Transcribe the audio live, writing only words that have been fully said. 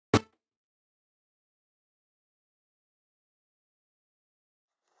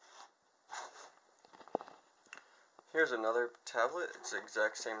Here's another tablet. It's the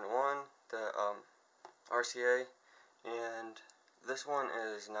exact same one, the RCA, and this one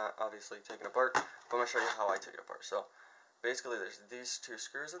is not obviously taken apart, but I'm going to show you how I took it apart. So basically there's these two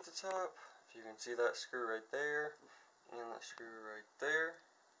screws at the top. If you can see that screw right there, and that screw right there,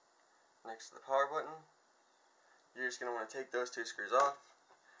 next to the power button. You're just going to want to take those two screws off,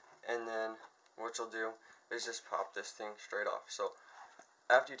 and then what you'll do is just pop this thing straight off. So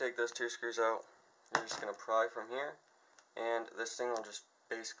after you take those two screws out, you're just going to pry from here, and this thing will just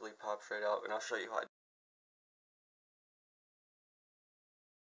basically pop straight out, and I'll show you how I do it.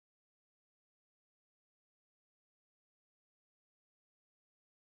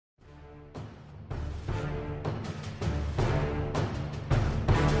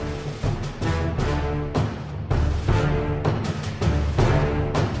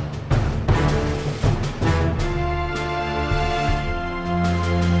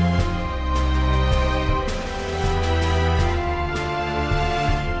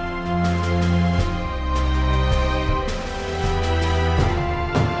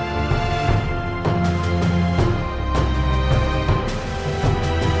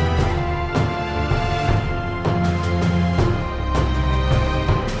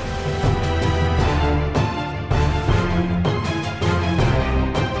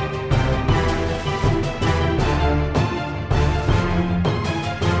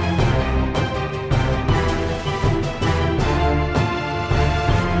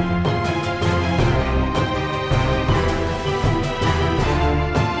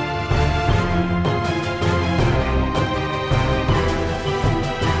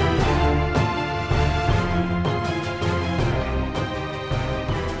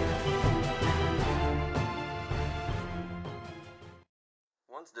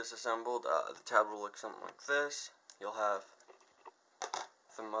 Once disassembled, the tablet will look something like this. You'll have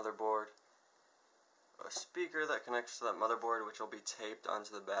the motherboard, a speaker that connects to that motherboard, which will be taped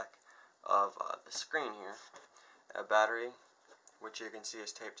onto the back of the screen here, a battery, which you can see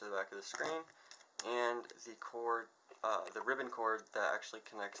is taped to the back of the screen, and the cord, the ribbon cord that actually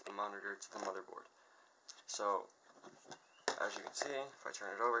connects the monitor to the motherboard. So, as you can see, if I turn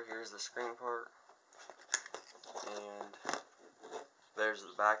it over, here's the screen part, and there's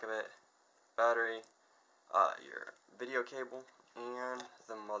the back of it, battery, your video cable, and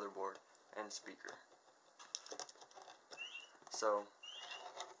the motherboard and speaker. So